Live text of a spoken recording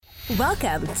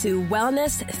Welcome to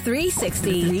Wellness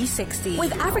 360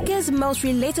 with Africa's most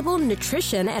relatable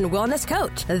nutrition and wellness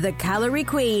coach, the Calorie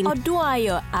Queen,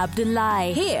 Oduayo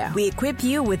Abdullahi. Here, we equip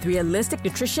you with realistic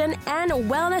nutrition and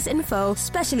wellness info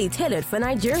specially tailored for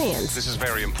Nigerians. This is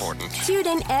very important. Tune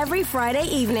in every Friday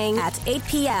evening at 8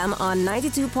 p.m. on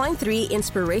 92.3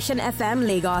 Inspiration FM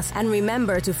Lagos. And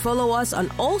remember to follow us on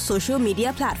all social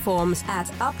media platforms at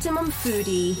Optimum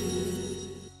Foodie.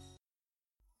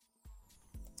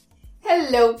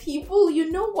 Hello people,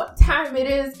 you know what time it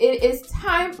is. It is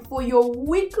time for your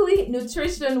weekly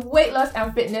nutrition, weight loss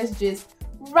and fitness gist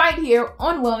right here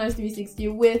on Wellness 360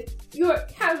 with your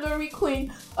Calorie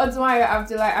Queen, Oduayo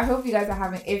Abdullahi. I hope you guys are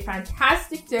having a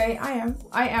fantastic day. I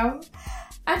am.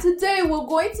 And today we're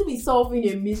going to be solving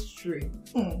a mystery.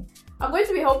 I'm going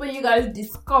to be helping you guys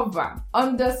discover,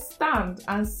 understand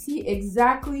and see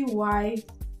exactly why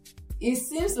it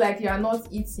seems like you are not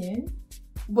eating,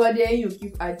 but then you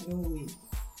keep adding weight.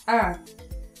 I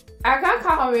can't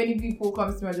count how many people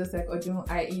come to me just like, oh,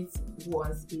 I eat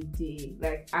once a day.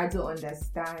 Like, I don't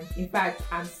understand. In fact,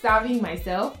 I'm starving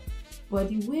myself, but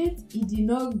the weight, it did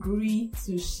not agree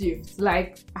to shift.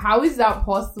 Like, how is that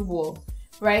possible?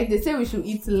 Right? They say we should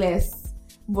eat less,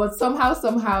 but somehow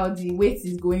the weight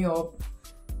is going up.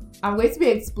 I'm going to be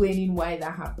explaining why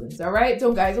that happens. All right?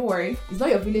 Don't worry. It's not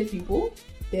your village people.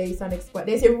 There is an expert.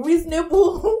 There's a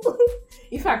reasonable,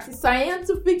 in fact,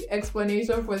 scientific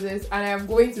explanation for this, and I'm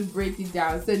going to break it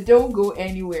down. So don't go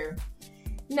anywhere.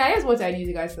 Now, here's what I need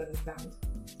you guys to understand.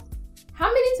 How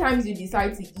many times you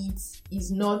decide to eat is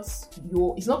not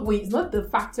the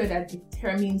factor that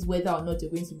determines whether or not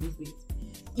you're going to lose weight.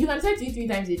 You can decide to eat 3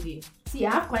 times a day. See,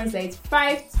 I have clients that eat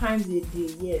 5 times a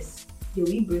day. Yes, they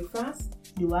will eat breakfast.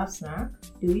 They will have snack,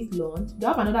 they will eat lunch, they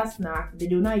have another snack, they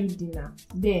do not eat dinner,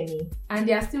 and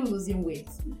they are still losing weight.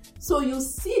 So you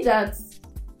see that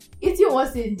eating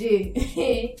once a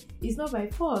day is not by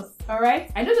force,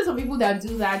 alright? I know there's some people that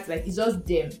do that, like it's just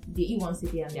them. They eat once a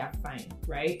day and they are fine,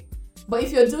 right? But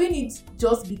if you're doing it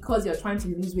just because you're trying to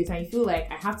lose weight and you feel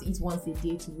like I have to eat once a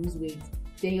day to lose weight,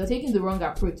 then you're taking the wrong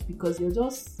approach because you're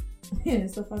just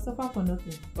suffer for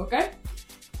nothing, okay?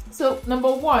 So, number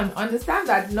 1, understand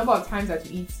that the number of times that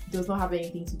you eat does not have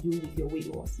anything to do with your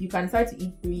weight loss. You can decide to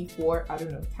eat 3, 4,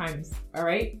 times,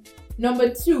 alright?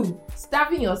 Number 2,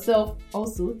 starving yourself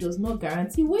also does not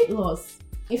guarantee weight loss.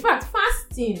 In fact,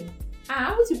 fasting,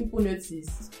 how many people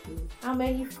notice how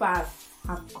many fasts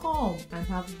have come and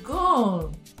have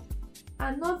gone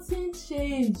and nothing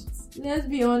changed? Let's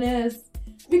be honest.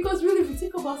 Because really, if you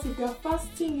think about it, if you're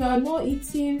fasting, you are not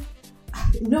eating.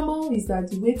 Normal is that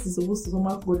the weight is supposed to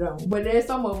somehow go down, but there are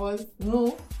some of us,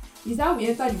 it's how we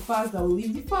enter the fast that we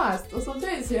leave the fast, or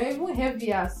sometimes you're even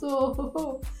heavier.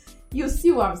 So you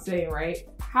see what I'm saying, right?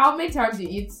 How many times you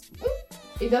eat,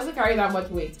 it doesn't carry that much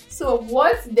weight. So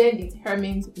what then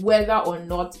determines whether or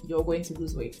not you're going to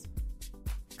lose weight?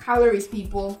 Calories,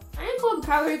 people. I ain't called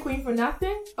Calorie Queen for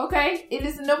nothing, okay? It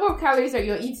is the number of calories that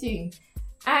you're eating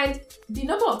and the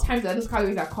number of times that those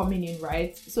calories are coming in,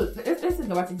 right? So let's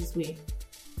think about it this way.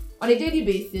 On a daily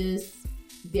basis,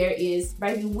 there is,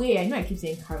 by the way, I know I keep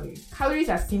saying calories. Calories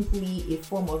are simply a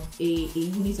form of a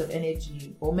unit of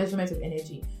energy or measurement of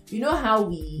energy. You know how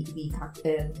we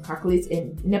calculate,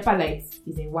 NEPA lights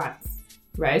is in watts,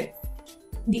 right?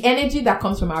 The energy that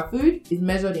comes from our food is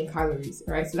measured in calories,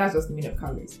 right? So that's just the meaning of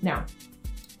calories. Now,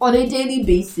 on a daily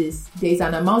basis, there is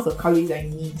an amount of calories that you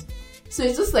need. So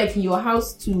it's just like in your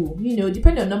house too,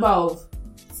 depending on the number of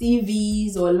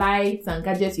TVs or lights and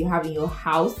gadgets you have in your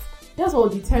house, that's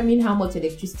what will determine how much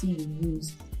electricity you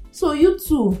use. So you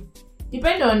too,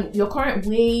 depending on your current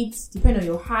weight, depending on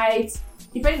your height,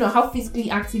 depending on how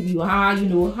physically active you are,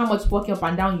 how much walking up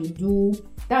and down you do,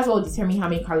 that's what will determine how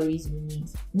many calories you need.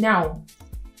 Now,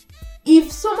 if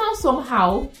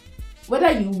somehow, whether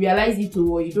you realize it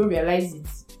or you don't realize it,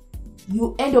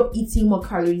 you end up eating more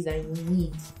calories than you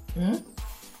need,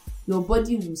 your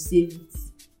body will save it,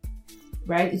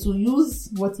 right? It will use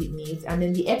what it needs, and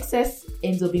then the excess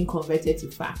ends up being converted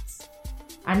to fats.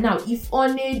 And now, if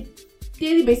on a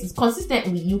daily basis,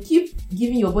 consistently, you keep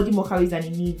giving your body more calories than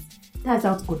it needs, that's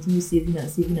how to continue saving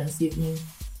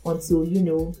until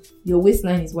your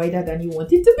waistline is wider than you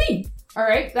want it to be. All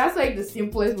right, that's like the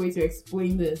simplest way to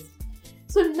explain this.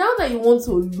 So now that you want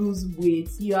to lose weight,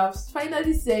 you have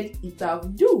finally said it'll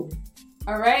do.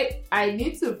 All right, I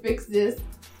need to fix this.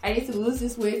 I need to lose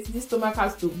this weight. This stomach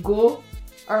has to go.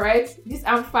 All right, this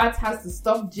arm fat has to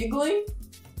stop jiggling.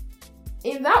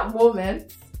 In that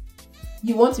moment,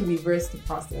 you want to reverse the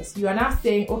process. You are now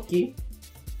saying, okay,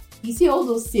 you see all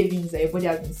those savings that your body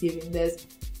has been saving. It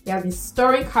has been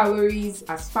storing calories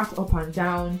as fat up and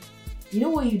down. You know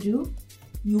what you do?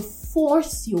 you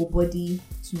force your body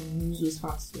to use those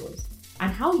fat stores.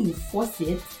 And how you force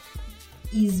it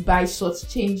is by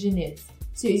shortchanging it.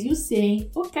 So it's you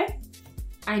saying, okay,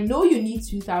 I know you need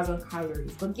 2,000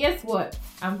 calories, but guess what?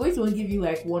 I'm going to only give you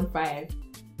like 1,500.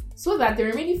 So that the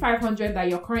remaining 500 that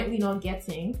you're currently not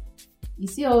getting, you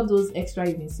see all those extra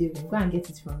you've been saving, go and get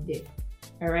it from there.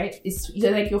 Alright?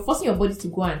 You're like you're forcing your body to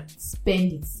go and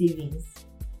spend its savings.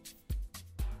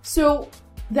 So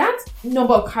that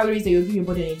number of calories that you're giving your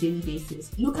body on a daily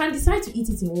basis, you can decide to eat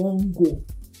it in one go.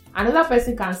 Another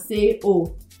person can say,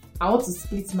 oh, I want to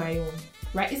split my own.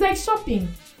 Right? It's like shopping.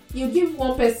 You give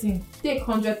one person, take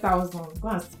 100,000, go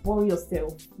and spoil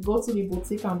yourself. Go to the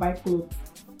boutique and buy clothes.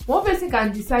 One person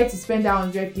can decide to spend that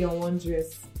 100k on one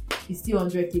dress. It's still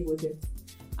 100k budget.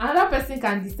 Another person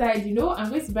can decide, I'm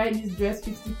going to buy this dress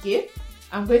 50k.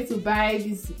 I'm going to buy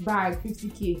this bag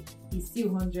 50k. It's still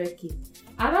 100k.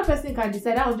 Another person can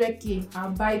decide that 100k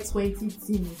and buy 20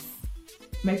 things.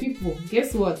 My people,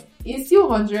 guess what? It's still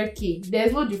 100k.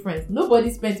 There's no difference.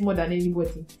 Nobody spends more than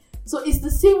anybody. So it's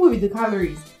the same way with the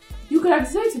calories. You could have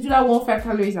decided to do that 1,500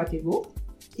 calories at a go.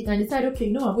 You can decide, okay,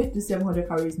 I'm going to do 700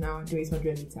 calories now and do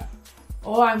 800 later.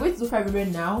 Or I'm going to do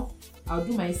 500 now. I'll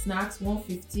do my snacks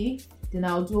 150. Then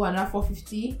I'll do another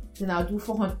 450. Then I'll do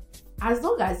 400. As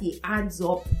long as it adds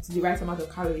up to the right amount of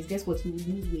calories, guess what? You will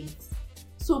lose weight.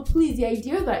 So please, the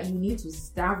idea that you need to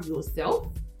starve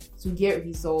yourself to get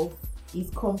results is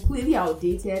completely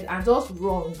outdated and just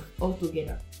wrong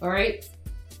altogether. Alright?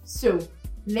 So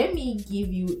let me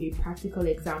give you a practical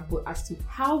example as to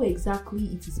how exactly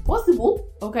it is possible,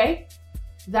 okay,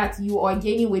 that you are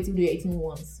gaining weight if you're eating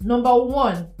once. Number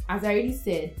one, as I already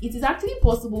said, it is actually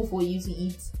possible for you to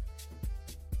eat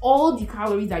all the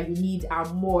calories that you need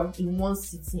and more in one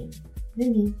sitting. Let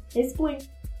me explain.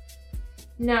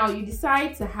 Now, you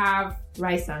decide to have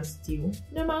rice and stew.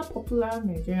 Normal, popular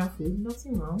Nigerian food,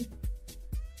 nothing wrong.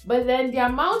 But then the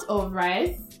amount of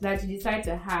rice that you decide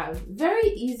to have, very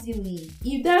easily,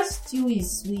 if that stew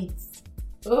is sweet,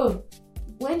 oh,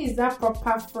 when is that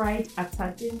proper fried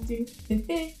atadindi?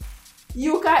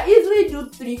 You can easily do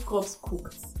 3 cups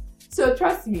cooked. So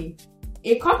trust me,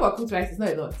 a cup of cooked rice is not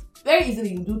a lot. Very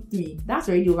easily you do 3. That's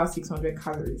already over 600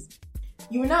 calories.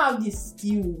 You now have this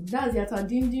stew. That's the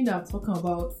atadindi that I'm talking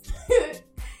about.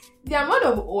 The amount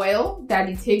of oil that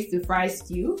it takes to fry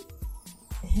stew.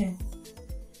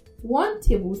 1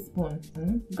 tablespoon.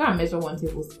 You gotta measure 1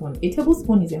 tablespoon. A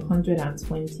tablespoon is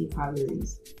 120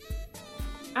 calories.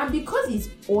 And because it's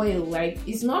oil, like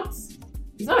it's not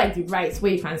like the rice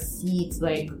where you can see it,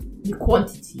 like the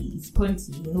quantity is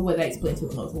plenty. You know whether it's plenty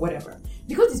or not or whatever.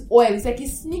 Because it's oil, it's like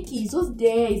it's sneaky. It's just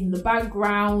there. It's in the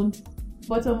background.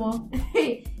 But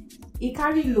it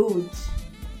carry load.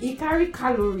 It carry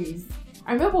calories.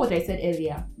 I remember what I said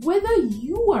earlier. Whether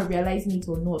you are realizing it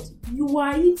or not, you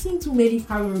are eating too many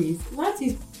calories. That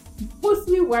is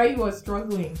mostly why you are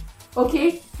struggling.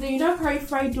 Okay? Then you now carry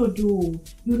fried dodo.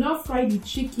 You now fry the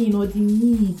chicken or the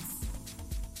meat.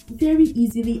 Very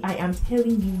easily, I am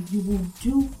telling you, you will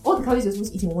do all the calories you're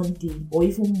supposed to eat in one day or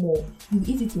even more. You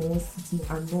eat it in one sitting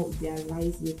and not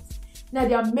realize it. Now,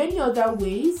 there are many other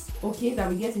ways, okay, that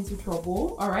we get into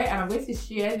trouble, alright? And I'm going to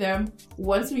share them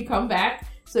once we come back.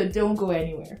 So don't go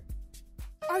anywhere.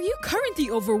 Are you currently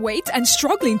overweight and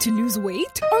struggling to lose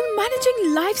weight? Or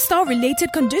managing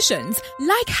lifestyle-related conditions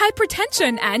like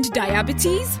hypertension and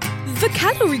diabetes? The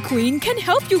Calorie Queen can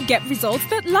help you get results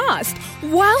that last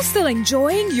while still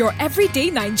enjoying your everyday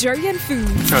Nigerian food.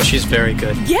 Oh, she's very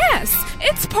good. Yes,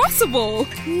 it's possible.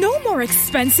 No more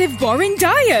expensive, boring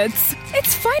diets.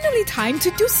 It's finally time to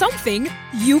do something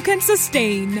you can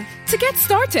sustain. To get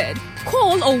started,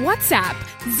 call or WhatsApp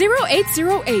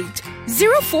 0808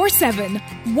 047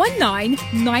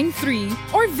 1993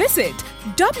 or visit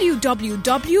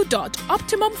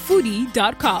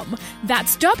www.optimumfoodie.com.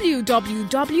 That's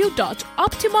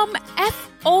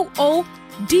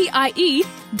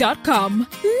www.optimumfoodie.com.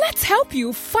 Let's help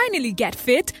you finally get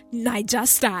fit Niger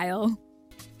style.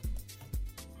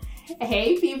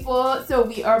 Hey people, so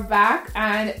we are back,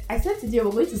 and I said today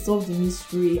we're going to solve the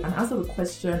mystery and answer the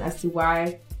question as to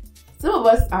why some of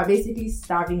us are basically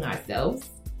starving ourselves.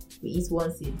 We eat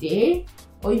once a day,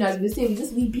 or as we say,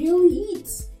 we barely eat.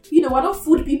 We're not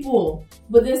food people,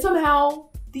 but then somehow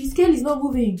the scale is not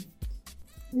moving.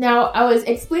 Now, I was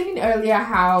explaining earlier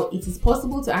how it is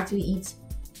possible to actually eat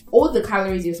all the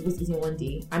calories you're supposed to eat in one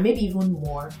day, and maybe even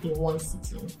more in one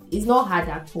sitting. It's not hard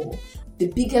at all. The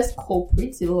biggest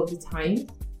culprit a lot of the time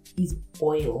is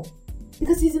oil.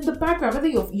 Because it's in the background, whether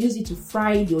you use it to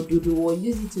fry your dodo or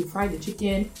use it to fry the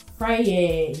chicken, fry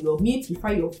your meat, you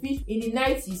fry your fish. In the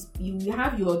night, you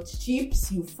have your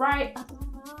chips, you fry.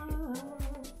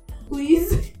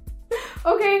 please.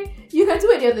 Okay, you can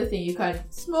do any other thing. You can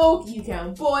smoke, you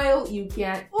can boil,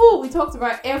 we talked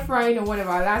about air frying on one of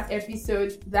our last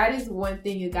episodes. That is one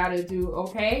thing you gotta do,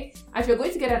 okay? If you're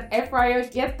going to get an air fryer,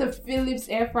 get the Philips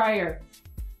air fryer.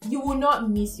 You will not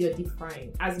miss your deep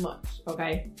frying as much,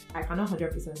 okay? I cannot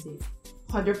 100% say it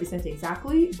 100%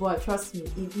 exactly, but trust me,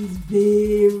 it is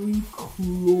very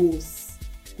close.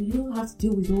 You don't have to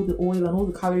deal with all the oil and all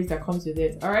the calories that comes with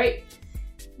it, alright?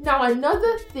 Now,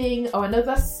 another thing or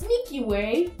another sneaky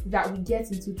way that we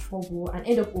get into trouble and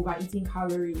end up overeating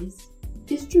calories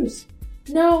is juice.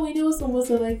 Now, we know some of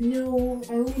us are like, no,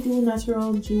 I only do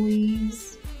natural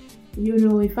juice.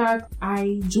 In fact,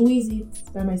 I juice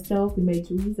it by myself with my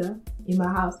juicer in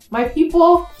my house. My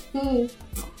people,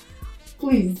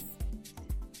 please.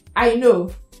 I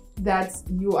know that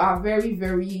you are very,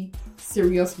 very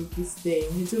serious with this thing.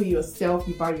 You do it yourself,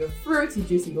 you buy your fruit, you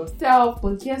juice it yourself,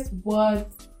 but guess what?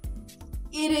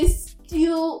 It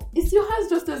still has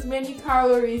just as many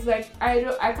calories. Like,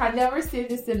 I can never say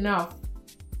this enough.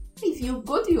 If you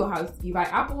go to your house, you buy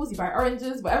apples, you buy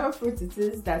oranges, whatever fruit it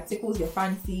is that tickles your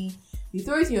fancy, you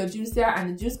throw it in your juicer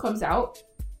and the juice comes out.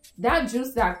 That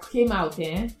juice that came out,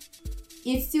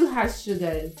 it still has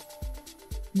sugars.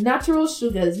 Natural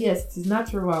sugars, yes, it is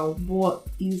natural, but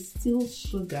it's still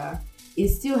sugar. It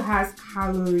still has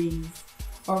calories.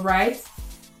 Alright?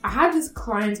 I had this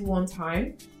client one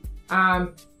time.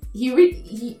 He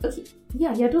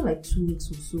had done like 2 weeks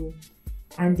or so.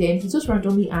 And then he just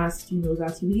randomly asked,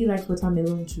 that he really liked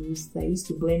watermelon juice, that he used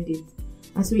to blend it.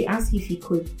 And so he asked if he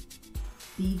could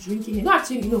be drinking it. No,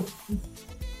 actually,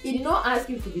 he did not ask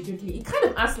if he could be drinking it. He kind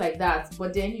of asked like that.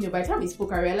 But then, by the time he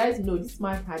spoke, I realized, this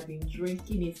man had been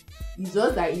drinking it. It's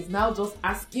just that he's now just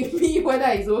asking me whether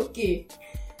it's okay.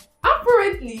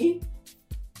 Apparently,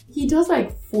 he does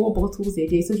like 4 bottles a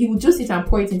day. So he would just sit and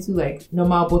pour it into like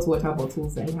normal bottled water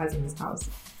bottles that he has in his house.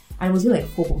 And he was doing like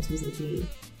 4 bottles a day.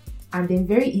 And then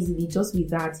very easily, just with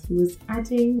that, he was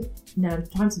adding, now I'm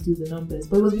trying to do the numbers,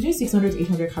 but it was between 600 to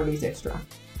 800 calories extra.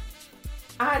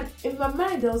 And in my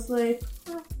mind, I was like,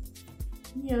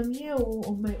 I'm here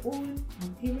on my own.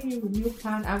 I'm giving you a new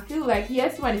plan. I feel like,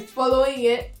 yes, man is following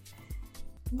it.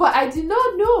 But I did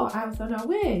not know, I was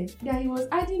unaware that he was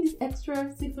adding this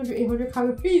extra 600, 800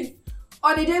 calories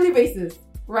on a daily basis,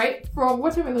 right? From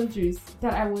watermelon juice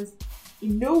that I was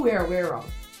in nowhere aware of.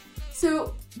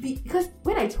 So, because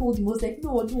when I told him, he was like,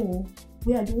 no,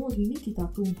 we are the ones, we make it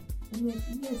at home. I'm like,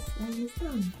 yes, I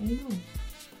understand, I know.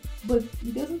 But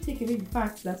it doesn't take away the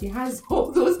fact that it has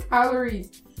all those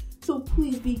calories. So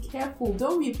please be careful.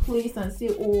 Don't replace and say,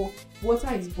 oh,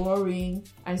 water is boring,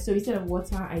 and so instead of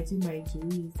water, I do my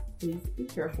juice. Please be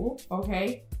careful,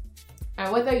 okay?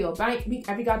 And whether you're buying,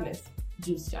 regardless,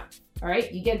 juice,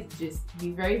 alright? You get the gist.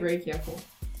 Be very, very careful.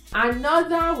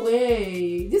 Another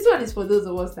way, this one is for those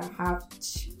of us that have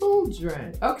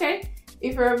children, okay?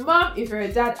 If you're a mom, if you're a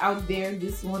dad out there,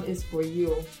 this one is for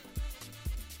you.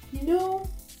 When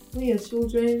your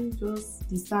children just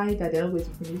decide that they're not going to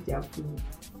finish their food,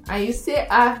 and you say,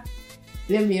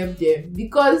 let me help them.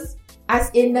 Because as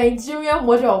a Nigerian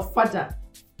mother or father,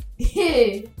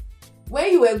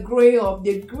 when you were growing up,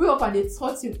 they grew up and they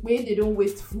taught you when they don't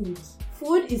waste food.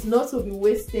 Food is not to be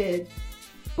wasted.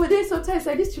 But then sometimes,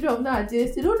 like these children of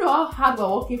nowadays, they don't know how hard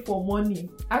we're working for money.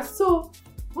 And so,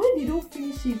 when they don't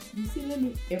finish it, you say, let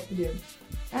me help them.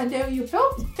 And then you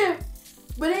help them.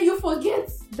 But then you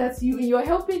forget that you're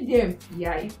helping them.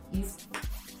 Yeah, it's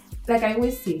like I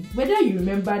always say, whether you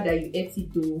remember that you ate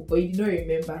it though, or you don't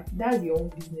remember, that's your own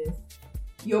business.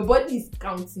 Your body is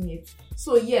counting it.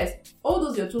 So yes, all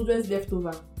those your children's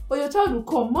leftover. Or your child will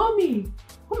come, mommy,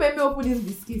 who made me open this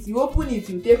biscuit? You open it,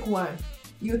 you take 1.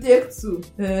 You take 2.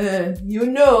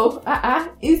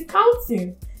 It's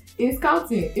counting. It's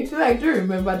counting. If you don't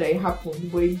remember that it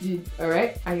happened, but it did,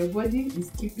 alright? And your body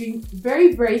is keeping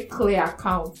very, very clear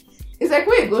account. It's like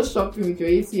when you go shopping with your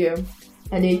ATM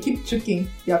and then you keep tricking,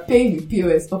 you're paying the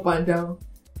POS up and down.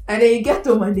 And then you get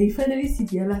home and then you finally see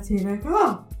the alert and you're like,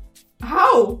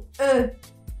 how?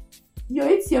 Your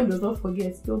ATM does not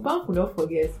forget. Your bank will not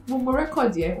forget. We'll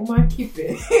record it. We'll keep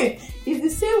it. It's the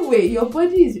same way. Your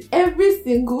body is every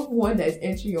single one that is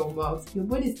entering your mouth. Your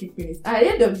body is keeping it. At the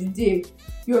end of the day,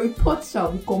 your report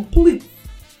shall be complete.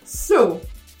 So,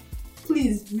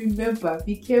 please remember,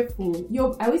 be careful.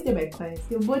 I always tell my clients,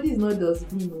 your body is not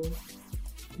dustbin.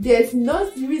 There's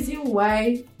no reason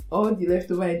why all the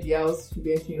leftover in the house should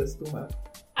be entering your stomach.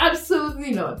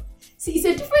 Absolutely not. See, it's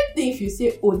a different thing if you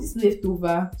say, oh, this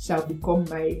leftover shall become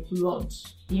my lunch.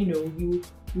 You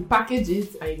package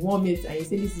it and you warm it and you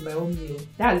say, this is my own meal.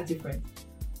 That's different.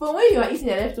 But when you are eating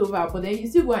a leftover, but then you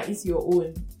still go and eat your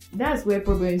own, That's where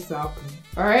problems happen.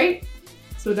 Alright?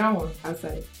 So that one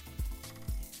aside.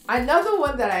 Another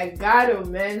one that I gotta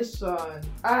mention.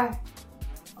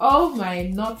 All my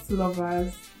nuts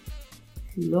lovers.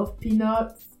 If you love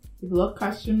peanuts, if you love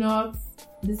cashew nuts,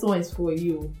 this one is for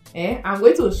you. I'm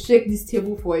going to shake this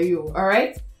table for you.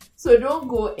 Alright? So don't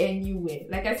go anywhere.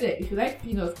 Like I said, if you like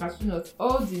peanuts, cashew nuts,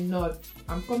 all the nuts,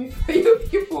 I'm coming for you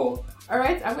people.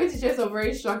 Alright? I'm going to share some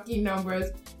very shocking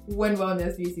numbers when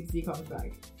Wellness 360 comes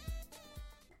back.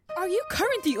 Are you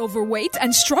currently overweight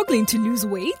and struggling to lose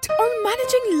weight? Or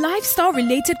managing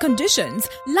lifestyle-related conditions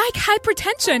like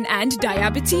hypertension and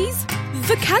diabetes?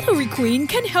 The Calorie Queen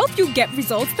can help you get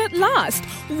results that last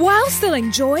while still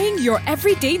enjoying your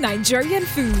everyday Nigerian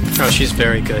food. Oh, she's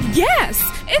very good. Yes,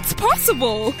 it's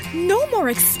possible. No more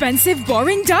expensive,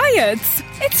 boring diets.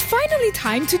 It's finally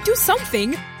time to do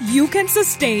something you can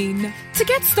sustain. To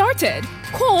get started,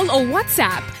 call or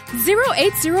WhatsApp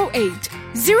 0808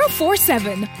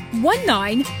 047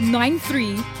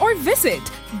 1993 or visit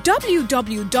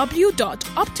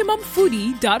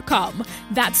www.optimumfoodie.com.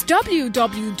 That's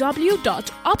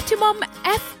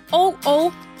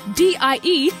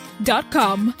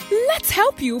www.optimumfoodie.com. Let's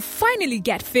help you finally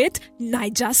get fit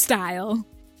Naija style.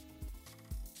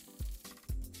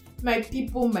 My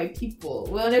people,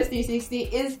 Wellness 360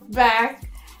 is back.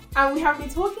 And we have been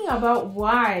talking about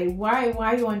why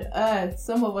on earth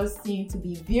some of us seem to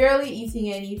be barely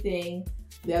eating anything.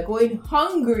 We are going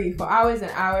hungry for hours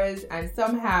and hours, and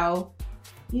somehow,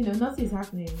 nothing's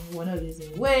happening. We're not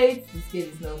losing weight, the scale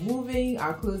is not moving,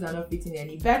 our clothes are not fitting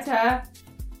any better.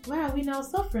 Why are we now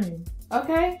suffering?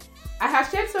 Okay? I have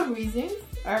shared some reasons,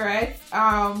 alright?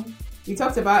 We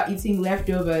talked about eating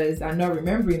leftovers and not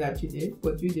remembering that you did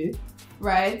what you did,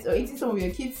 right? Or eating some of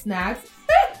your kids' snacks.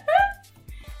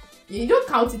 You don't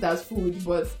count it as food,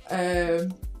 but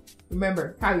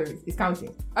remember, calories is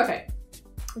counting. Okay,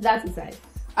 that's aside.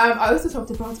 I also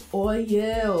talked about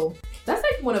oil. That's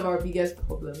like one of our biggest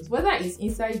problems. Whether it's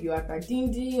inside your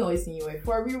akadindi, or it's in your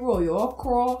eforiru, or your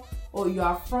okra, or you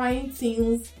are frying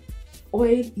things,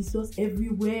 oil is just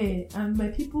everywhere. And my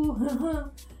people,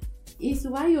 it's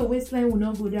why your waistline will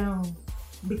not go down,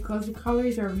 because the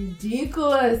calories are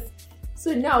ridiculous.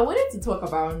 So now I wanted to talk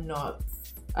about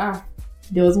nuts.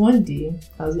 There was one day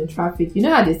I was in traffic. You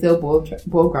know how they sell boiled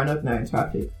groundnut now in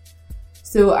traffic?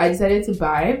 So I decided to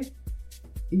buy.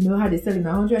 You know how they sell in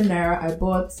 100 naira. I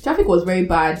bought. Traffic was very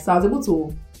bad, so I was able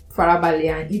to farabale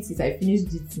and eat it. I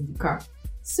finished it in the car.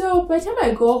 So by the time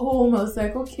I got home, I was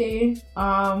like, okay,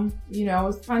 I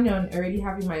was planning on already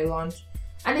having my lunch,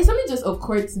 and then something just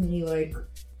occurred to me. Like,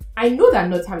 I know that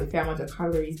nuts have a fair amount of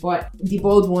calories, but the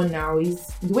boiled one now is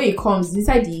the way it comes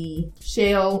inside the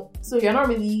shell, so you're not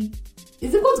really.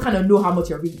 It's difficult to kind of know how much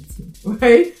you're really eating,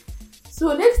 right?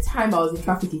 So next time I was in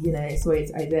traffic again and I saw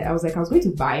it, I was going to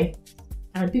buy,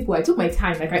 and I took my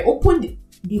time. Like, I opened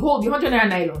the 100 naira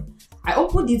nylon. I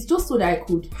opened it just so that I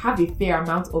could have a fair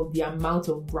amount of the amount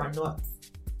of granules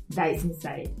that is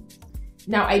inside.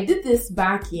 Now, I did this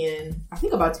back in, I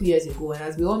think about 2 years ago, and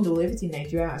as we all know, everything in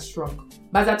Nigeria has shrunk.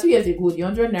 But as 2 years ago, the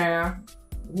 100 naira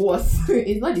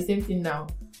it's not the same thing now.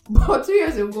 But 2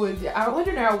 years ago, the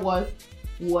 100 naira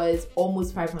was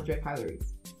almost 500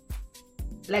 calories.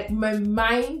 Like, my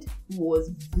mind was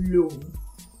blown.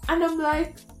 And I'm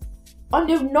like, on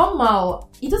the normal,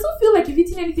 it doesn't feel like you've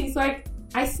eaten anything. It's like,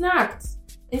 I snacked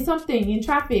in something in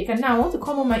traffic, and now I want to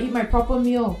come home and eat my proper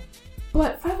meal.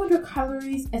 But 500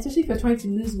 calories, especially if you're trying to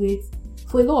lose weight,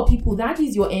 for a lot of people, that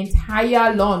is your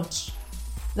entire lunch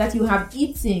that you have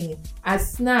eaten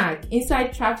as snack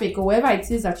inside traffic or wherever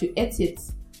it is that you ate it.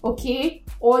 Okay?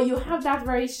 Or you have that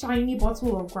very shiny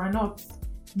bottle of granules,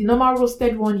 the normal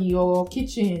roasted one in your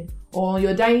kitchen or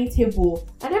your dining table,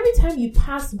 and every time you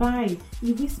pass by,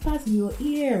 it whispers in your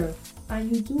ear,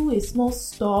 and you do a small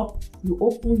stop, you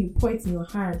open, you pour it in your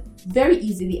hand. Very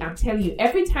easily, I'm telling you,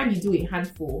 every time you do a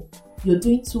handful, you're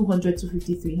doing 200,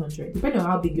 250, 300, depending on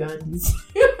how big your hand is.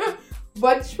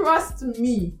 But trust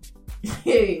me,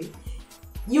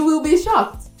 you will be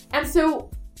shocked. And so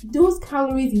those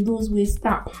calories in those ways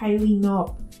start piling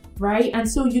up, right? And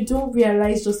so you don't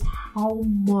realize just how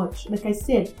much. Like I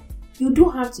said, you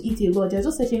don't have to eat a lot. There are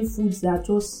just certain foods that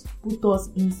just put us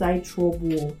inside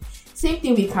trouble. Same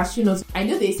thing with cashew nuts. I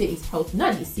know they say it's healthy.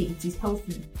 Not they say it is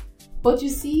healthy. But you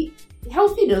see,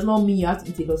 healthy does not mean you have to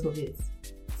eat a lot of it.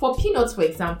 For peanuts, for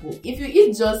example, if you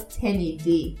eat just 10 a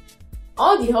day,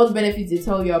 all the health benefits they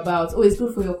tell you about, it's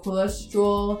good for your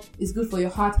cholesterol, it's good for your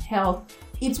heart health,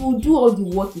 it will do all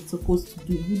the work it's supposed to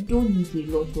do. You don't need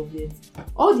a lot of it.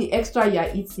 All the extra you're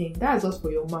eating, that's just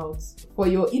for your mouth, for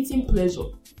your eating pleasure.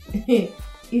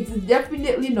 It's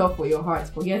definitely not for your heart.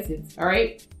 Forget it.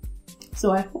 Alright?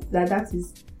 So I hope that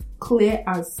is clear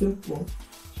and simple.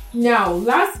 Now,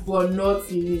 last but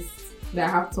not least, that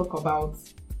I have to talk about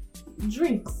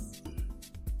drinks.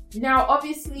 Now,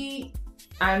 obviously,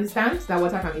 I understand that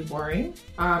water can be boring.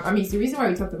 It's the reason why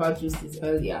we talked about juices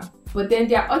earlier. But then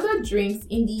there are other drinks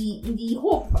in the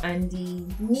hope and the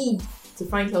need to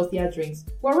find healthier drinks.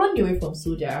 We're running away from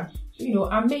soda.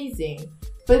 Amazing.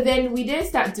 But then we then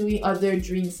start doing other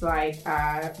drinks like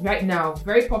right now,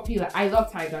 very popular. I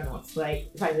love Tiger Nuts. Like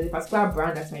if there's a particular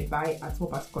brand that I buy at one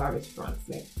particular restaurant.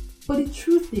 But the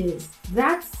truth is,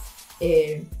 that's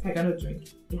a Tiger Nut drink.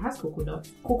 It has coconut.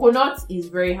 Coconut is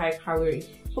very high calorie.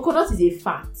 Coconut is a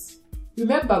fat.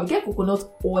 Remember, we get coconut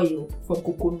oil from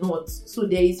coconut, so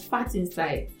there is fat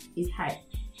inside. It's high.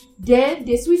 Then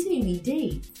they sweeten it with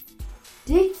dates.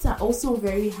 Dates are also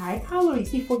very high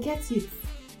calories. So forget it.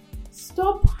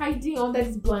 Stop hiding under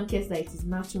these blankets that it is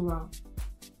natural.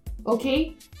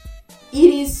 Okay?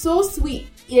 It is so sweet.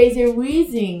 There is a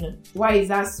reason why it's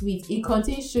that sweet. It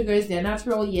contains sugars. They're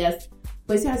natural, yes,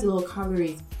 but it still has a lot of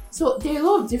calories. So there are a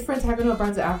lot of different Tiger Nut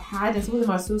brands that I've had, and some of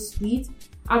them are so sweet.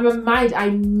 And my mind, I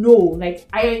know,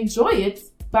 I enjoy it,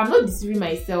 but I'm not deceiving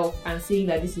myself and saying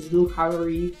that this is low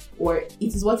calorie or it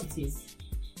is what it is.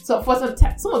 So for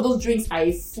some of those drinks are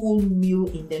a full meal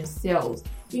in themselves.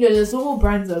 There's normal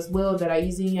brands as well that are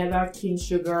using either cane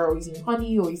sugar or using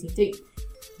honey or using take.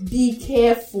 Be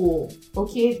careful,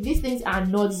 okay? These things are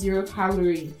not 0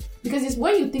 calorie, because it's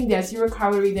when you think they're 0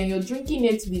 calorie, then you're drinking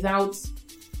it without.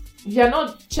 You're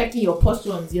not checking your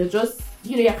portions. You're just,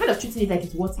 you're kind of treating it like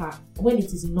it's water when it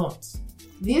is not.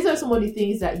 These are some of the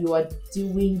things that you are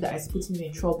doing that is putting you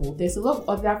in trouble. There's a lot of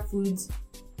other foods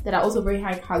that are also very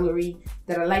high calorie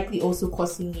that are likely also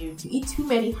causing you to eat too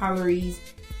many calories.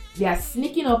 They are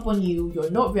sneaking up on you.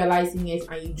 You're not realizing it,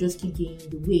 and you just keep gaining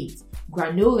the weight.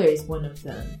 Granola is one of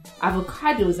them.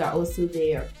 Avocados are also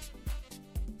there.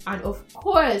 And of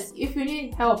course, if you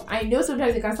need help, I know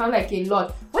sometimes it can sound like a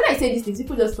lot. When I say these things,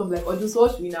 people just come like, oh, just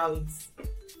what should we now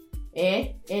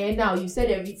eat? Now you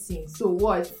said everything. So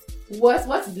what's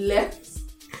left?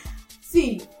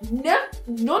 See,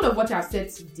 none of what I've said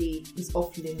today is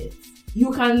off limits.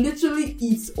 You can literally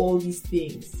eat all these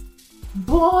things.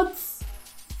 But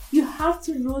you have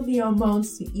to know the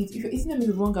amounts to eat. If you're eating them in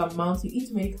the wrong amount, you eat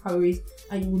too many calories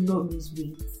and you will not lose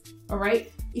weight.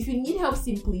 Alright? If you need help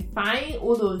simplifying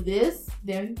all of this,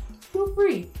 then feel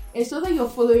free. And so that you're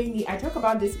following me, I talk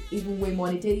about this even way more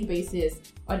on a daily basis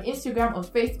on Instagram, on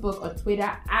Facebook, on Twitter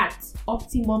at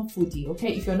Optimum Foodie.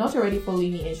 Okay? If you're not already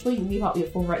following me, ensure you whip out your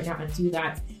phone right now and do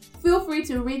that. Feel free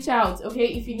to reach out. Okay?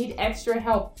 If you need extra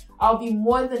help, I'll be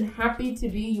more than happy to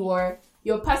be your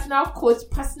personal coach,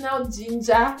 personal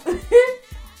ginger,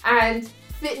 and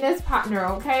fitness partner,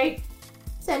 okay?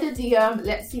 Send a DM.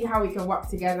 Let's see how we can work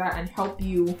together and help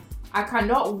you. I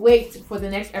cannot wait for the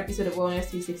next episode of Wellness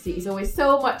 360. It's always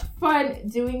so much fun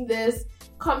doing this.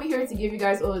 Coming here to give you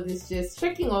guys all of this, just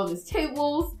checking all these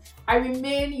tables. I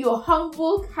remain your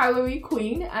humble Calorie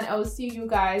Queen, and I will see you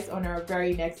guys on our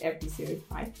very next episode.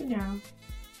 Bye for now.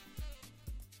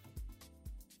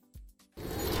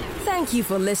 Thank you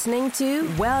for listening to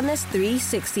Wellness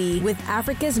 360 with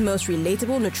Africa's most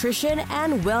relatable nutrition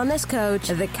and wellness coach,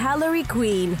 the Calorie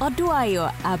Queen,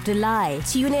 Oduayo Abdullahi.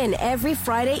 Tune in every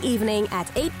Friday evening at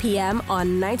 8 p.m.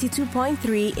 on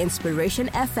 92.3 Inspiration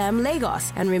FM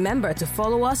Lagos. And remember to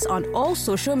follow us on all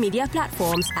social media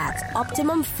platforms at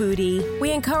Optimum Foodie.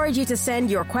 We encourage you to send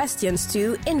your questions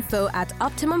to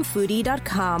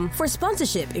info@optimumfoodie.com. For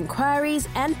sponsorship, inquiries,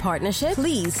 and partnership,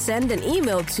 please send an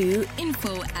email to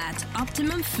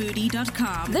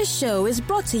info@optimumfoodie.com. This show is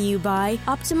brought to you by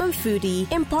Optimum Foodie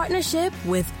in partnership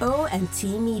with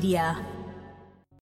O&T Media.